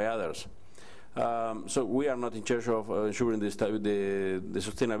organized by others. So we are not in charge of ensuring the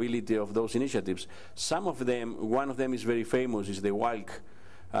sustainability of those initiatives. Some of them, one of them is very famous, is the WILC.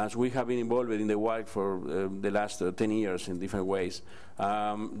 As we have been involved in the WILC for the last 10 years in different ways.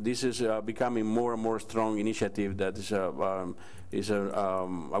 This is becoming more and more strong initiative that is a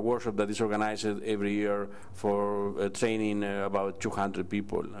workshop that is organized every year for training about 200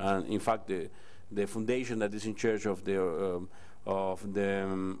 people. And in fact, the foundation that is in charge of the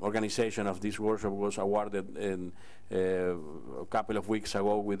organization of this workshop was awarded a couple of weeks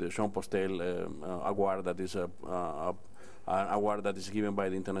ago with the Jean Postel award, that is an award that is given by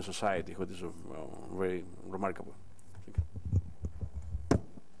the Internet Society, which is very remarkable.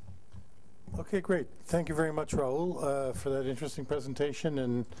 Okay, great. Thank you very much, Raul, for that interesting presentation.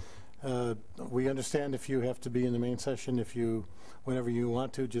 And we understand if you have to be in the main session, whenever you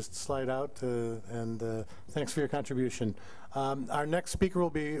want to, just slide out. And thanks for your contribution. Our next speaker will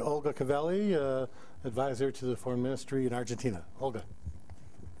be Olga Cavelli, advisor to the Foreign Ministry in Argentina. Olga.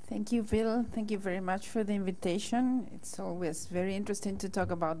 Thank you, Bill. Thank you very much for the invitation. It's always very interesting to talk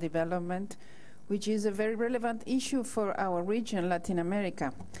about development, which is a very relevant issue for our region, Latin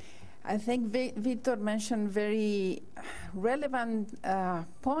America. I think Victor mentioned very relevant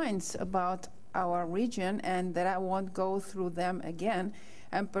points about our region, and that I won't go through them again,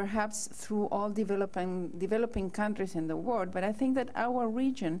 and perhaps through all developing countries in the world. But I think that our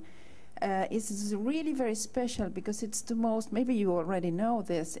region is really very special because it's the most, maybe you already know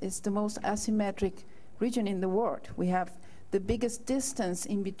this, it's the most asymmetric region in the world. We have the biggest distance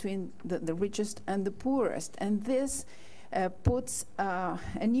in between the richest and the poorest, and this puts a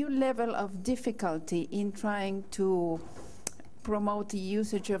new level of difficulty in trying to promote the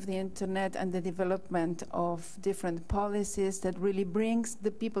usage of the internet and the development of different policies that really brings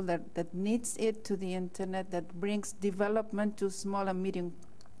the people that needs it to the internet, that brings development to small and medium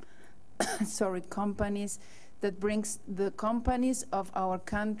companies, that brings the companies of our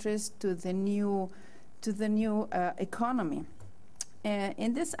countries to the new to the new economy.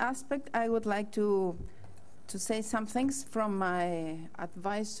 In this aspect, I would like to say some things from my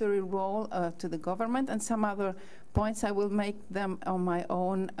advisory role to the government, and some other points I will make them on my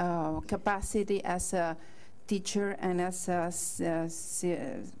own capacity as a teacher and as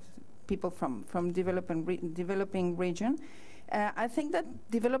people from developing region. I think that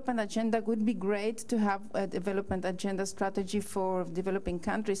development agenda would be great to have a development agenda strategy for developing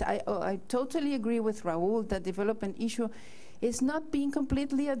countries. I totally agree with Raul that development issue is not being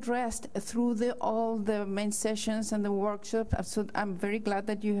completely addressed through all the main sessions and the workshops. So I'm very glad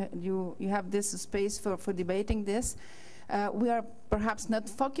that you have this space for debating this. We are perhaps not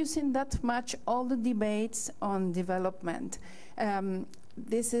focusing that much all the debates on development.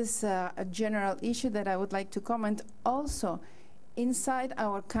 This is a general issue that I would like to comment. Also, inside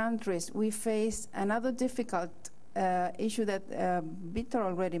our countries, we face another difficult issue that Victor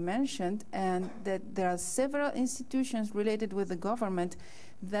already mentioned, and that there are several institutions related with the government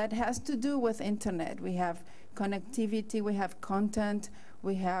that has to do with internet. We have connectivity, we have content,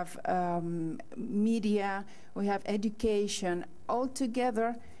 we have media, we have education. All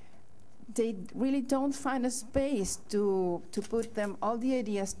together, they really don't find a space to put them, all the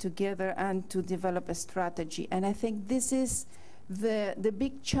ideas together and to develop a strategy. And I think this is the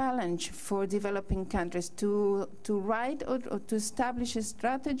big challenge for developing countries, to write or to establish a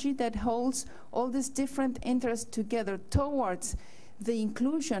strategy that holds all these different interests together towards the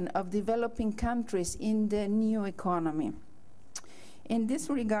inclusion of developing countries in the new economy. In this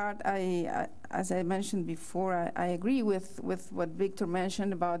regard, as I mentioned before, I agree with what Victor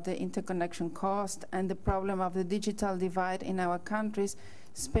mentioned about the interconnection cost and the problem of the digital divide in our countries,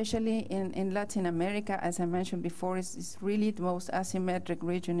 especially in Latin America. As I mentioned before, is really the most asymmetric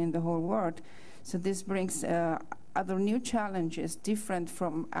region in the whole world. So this brings other new challenges, different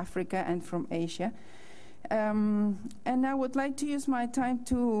from Africa and from Asia. And I would like to use my time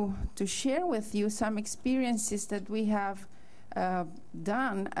to share with you some experiences that we have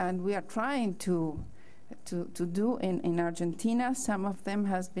done and we are trying to do in Argentina. Some of them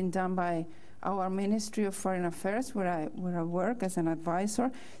has been done by our Ministry of Foreign Affairs, where I work as an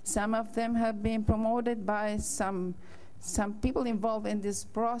advisor. Some of them have been promoted by some people involved in this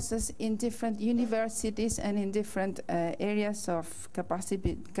process in different universities and in different areas of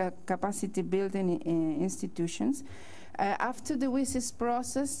capacity building institutions. After the WSIS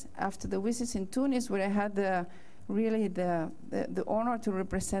process, after the WSIS in Tunis, where I had really the honor to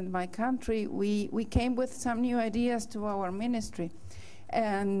represent my country, we came with some new ideas to our ministry.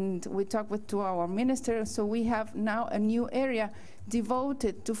 And we talked to our minister, so we have now a new area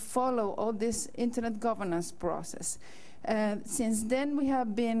devoted to follow all this internet governance process. Since then, we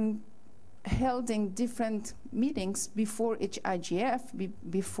have been holding different meetings before each IGF,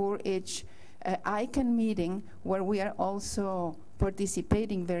 before each ICANN meeting, where we are also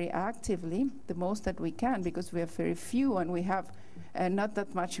participating very actively, the most that we can, because we have very few and we have not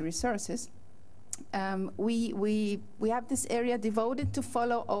that much resources. We have this area devoted to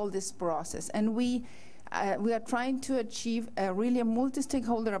follow all this process, and we are trying to achieve really a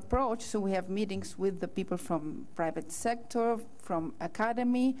multi-stakeholder approach. So we have meetings with the people from private sector, from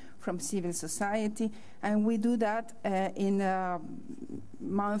academy, from civil society, and we do that in a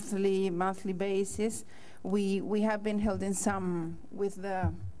monthly basis. We have been holding some with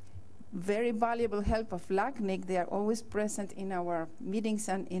the very valuable help of LACNIC. They are always present in our meetings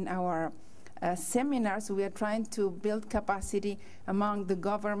and in our seminars. We are trying to build capacity among the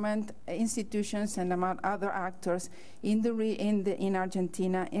government institutions and among other actors in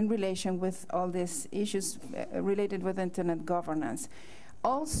Argentina in relation with all these issues related with internet governance.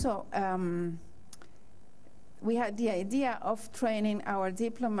 Also, we had the idea of training our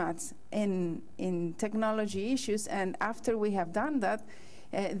diplomats in technology issues, and after we have done that,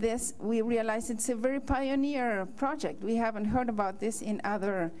 we realized it's a very pioneer project. We haven't heard about this in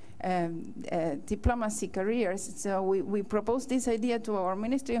other diplomacy careers. So we proposed this idea to our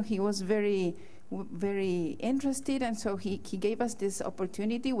ministry, and he was very interested, and so he gave us this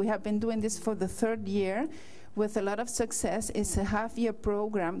opportunity. We have been doing this for the 3rd year with a lot of success. It's a half-year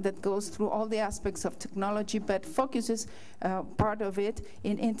program that goes through all the aspects of technology, but focuses part of it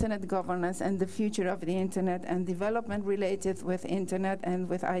in internet governance and the future of the internet and development related with internet and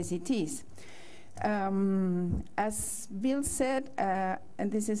with ICTs. As Bill said, and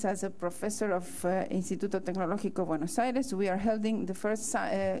this is as a professor of Instituto Tecnológico Buenos Aires, we are holding the first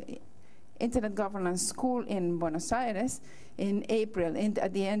Internet Governance School in Buenos Aires in April,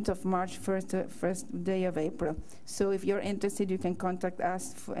 at the end of March, first day of April. So if you're interested, you can contact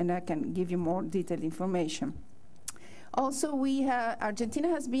us, and I can give you more detailed information. Also, Argentina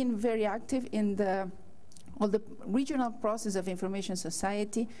has been very active in the or the regional process of information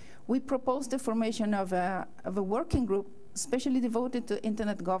society, we proposed the formation of a working group specially devoted to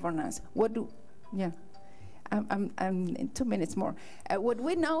internet governance. I'm 2 minutes more. What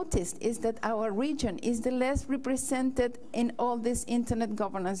we noticed is that our region is the less represented in all these internet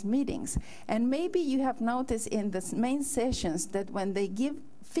governance meetings. And maybe you have noticed in the main sessions that when they give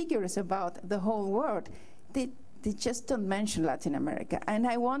figures about the whole world, they just don't mention Latin America. And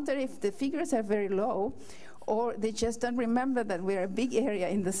I wonder if the figures are very low, or they just don't remember that we're a big area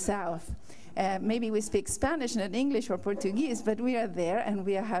in the south. Maybe we speak Spanish, not English or Portuguese, but we are there, and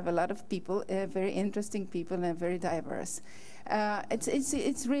we have a lot of people, very interesting people, and very diverse.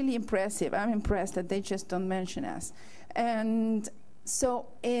 It's really impressive. I'm impressed that they just don't mention us. And so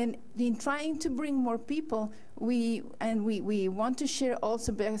in trying to bring more people, we want to share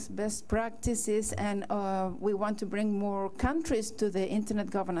also best practices, and we want to bring more countries to the internet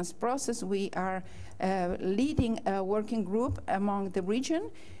governance process. We are leading a working group among the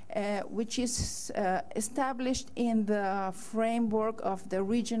region, which is established in the framework of the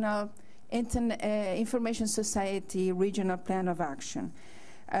regional information society regional plan of action.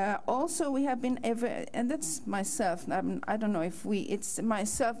 Also, we have been and that's myself. I don't know if it's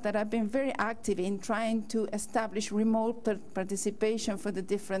myself that I've been very active in trying to establish remote participation for the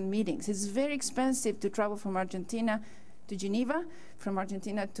different meetings. It's very expensive to travel from Argentina to Geneva, from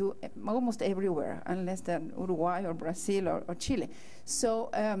Argentina to almost everywhere, unless than Uruguay or Brazil or Chile. So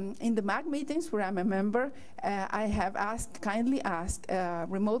in the MAC meetings where I'm a member, I have kindly asked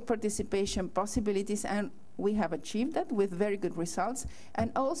remote participation possibilities, and we have achieved that with very good results.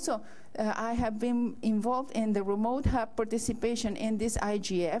 And also, I have been involved in the remote hub participation in this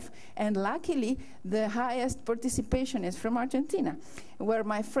IGF, and luckily, the highest participation is from Argentina, where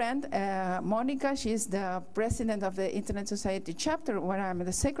my friend Monica, she's the president of the Internet Society chapter, where I'm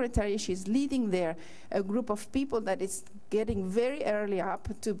the secretary. She's leading there a group of people that is getting very early up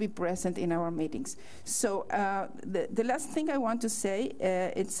to be present in our meetings. So the last thing I want to say,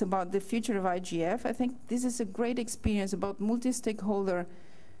 it's about the future of IGF. I think this is a great experience about multi-stakeholder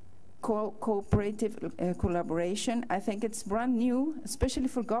cooperative collaboration. I think it's brand new, especially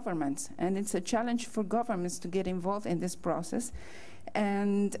for governments, and it's a challenge for governments to get involved in this process.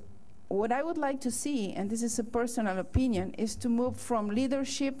 And what I would like to see, and this is a personal opinion, is to move from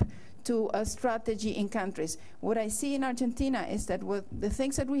leadership to a strategy in countries. What I see in Argentina is that the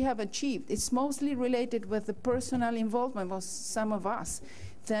things that we have achieved, it's mostly related with the personal involvement of some of us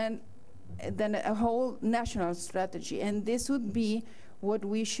than a whole national strategy. And this would be what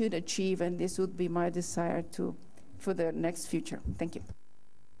we should achieve, and this would be my desire for the next future. Thank you.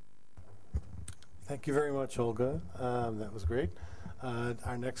 Thank you very much, Olga. That was great.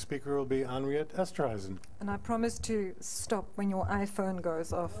 Our next speaker will be Henriette Esterhuizen. And I promise to stop when your iPhone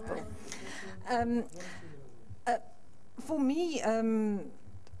goes off. For me,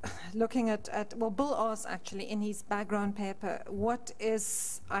 looking at Bill asked actually in his background paper, what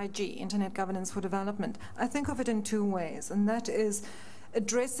is IG, Internet Governance for Development? I think of it in two ways, and that is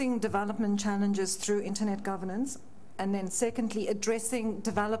addressing development challenges through Internet governance, and then secondly, addressing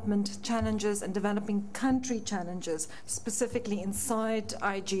development challenges and developing country challenges, specifically inside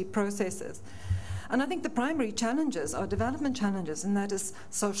IG processes. And I think the primary challenges are development challenges, and that is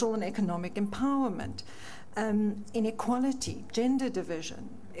social and economic empowerment, inequality, gender division,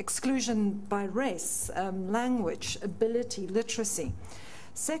 exclusion by race, language, ability, literacy.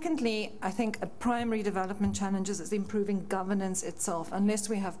 Secondly, I think a primary development challenge is improving governance itself. Unless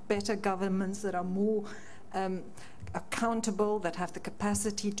we have better governments that are more accountable, that have the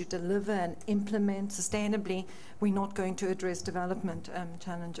capacity to deliver and implement sustainably, we're not going to address development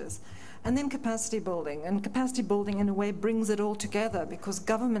challenges. And then capacity building. And capacity building, in a way, brings it all together, because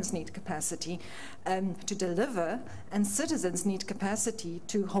governments need capacity to deliver, and citizens need capacity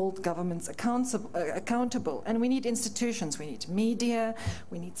to hold governments accountable. And we need institutions. We need media,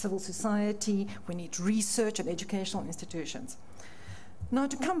 we need civil society, we need research and educational institutions. Now,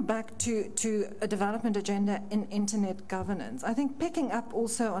 to come back to a development agenda in internet governance, I think picking up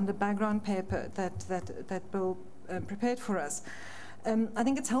also on the background paper that Bill prepared for us, I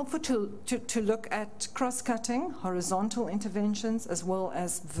think it's helpful to look at cross-cutting, horizontal interventions, as well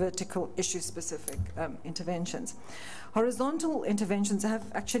as vertical issue-specific interventions. Horizontal interventions have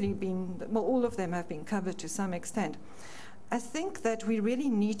actually been, well, all of them have been covered to some extent. I think that we really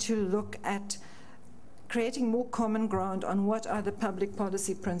need to look at creating more common ground on what are the public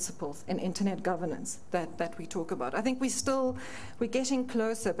policy principles in internet governance that we talk about. I think we're getting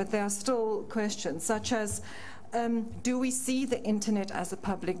closer, but there are still questions, such as Do we see the internet as a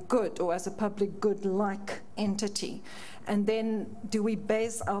public good or as a public good-like entity? And then do we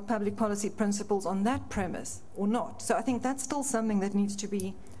base our public policy principles on that premise or not? So I think that's still something that needs to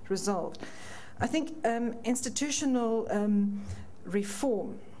be resolved. I think institutional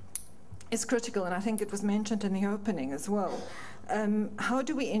reform is critical, and I think it was mentioned in the opening as well. How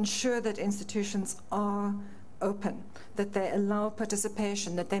do we ensure that institutions are open, that they allow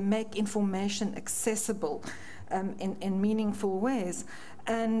participation, that they make information accessible in meaningful ways?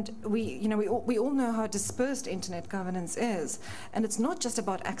 And we all know how dispersed internet governance is. And it's not just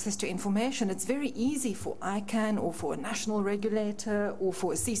about access to information. It's very easy for ICANN or for a national regulator or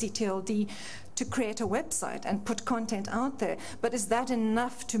for a CCTLD to create a website and put content out there. But is that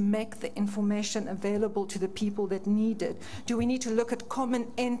enough to make the information available to the people that need it? Do we need to look at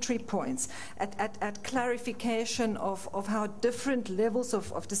common entry points, at clarification of how different levels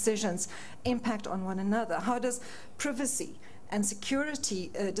of decisions impact on one another? How does privacy and security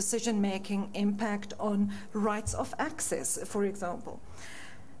decision-making impact on rights of access, for example?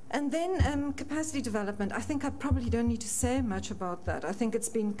 And then capacity development, I think I probably don't need to say much about that. I think it's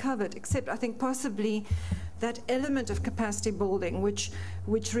been covered, except I think possibly that element of capacity building which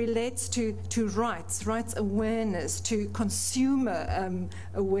relates to rights awareness, to consumer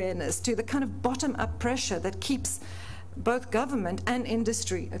awareness, to the kind of bottom-up pressure that keeps both government and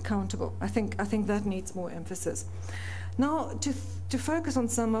industry accountable. I think that needs more emphasis. Now, to focus on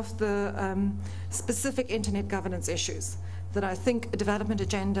some of the specific internet governance issues that I think a development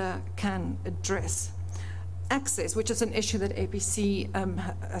agenda can address. Access, which is an issue that APC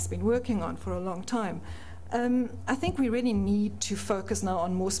has been working on for a long time. I think we really need to focus now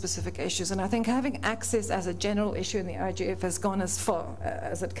on more specific issues, and I think having access as a general issue in the IGF has gone as far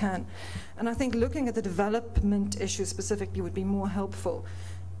as it can. And I think looking at the development issue specifically would be more helpful.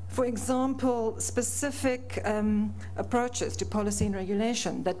 For example, specific approaches to policy and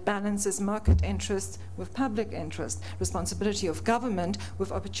regulation that balances market interest with public interest, responsibility of government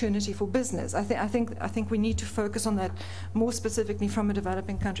with opportunity for business. I think we need to focus on that more specifically from a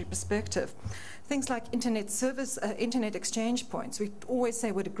developing country perspective. Things like internet exchange points. We always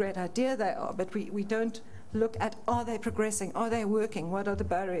say what a great idea they are, but we don't look at, are they progressing? Are they working? What are the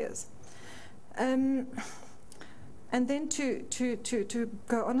barriers? And then to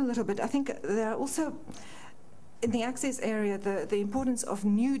go on a little bit, I think there are also, in the access area, the importance of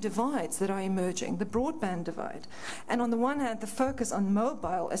new divides that are emerging, the broadband divide. And on the one hand, the focus on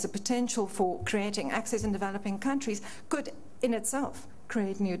mobile as a potential for creating access in developing countries could, in itself,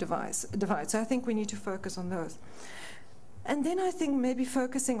 create new divides. So I think we need to focus on those. And then I think maybe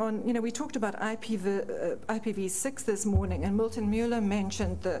focusing on, we talked about IPv6 this morning, and Milton Mueller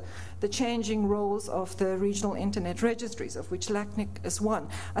mentioned the changing roles of the regional internet registries, of which LACNIC is one.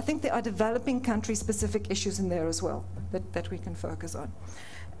 I think there are developing country-specific issues in there as well that we can focus on.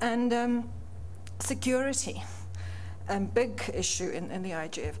 And security. Big issue in the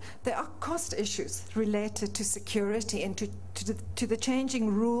IGF. There are cost issues related to security and to the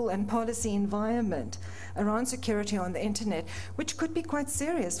changing rule and policy environment around security on the internet, which could be quite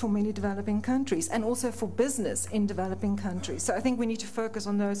serious for many developing countries and also for business in developing countries. So I think we need to focus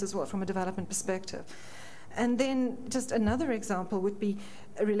on those as well from a development perspective. And then just another example would be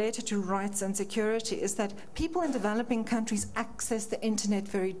related to rights and security, is that people in developing countries access the internet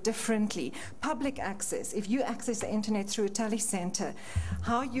very differently. Public access, if you access the internet through a telecenter,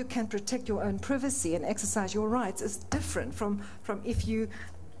 how you can protect your own privacy and exercise your rights is different from if you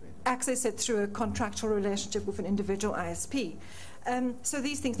access it through a contractual relationship with an individual ISP. So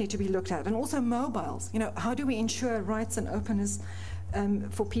these things need to be looked at. And also mobiles, how do we ensure rights and openness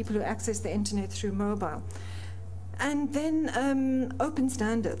for people who access the internet through mobile? And then open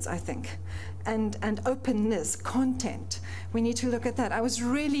standards, I think, and openness, content. We need to look at that. I was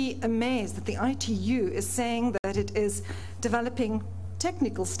really amazed that the ITU is saying that it is developing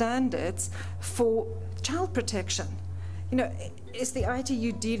technical standards for child protection. Is the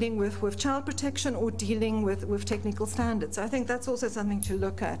ITU dealing with child protection or dealing with technical standards? I think that's also something to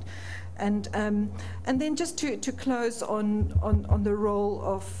look at. And then just to close on the role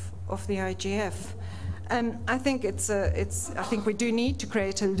of the IGF, I think I think we do need to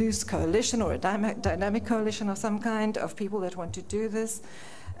create a loose coalition or a dynamic coalition of some kind of people that want to do this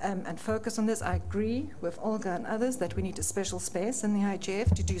and focus on this. I agree with Olga and others that we need a special space in the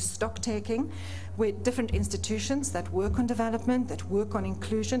IGF to do stock taking, where different institutions that work on development, that work on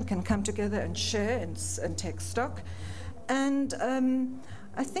inclusion, can come together and share and take stock. And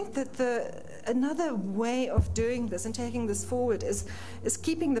I think that another way of doing this and taking this forward is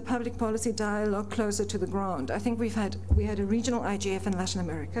keeping the public policy dialogue closer to the ground. I think we had a regional IGF in Latin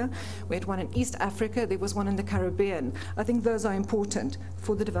America, we had one in East Africa, there was one in the Caribbean. I think those are important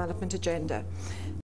for the development agenda.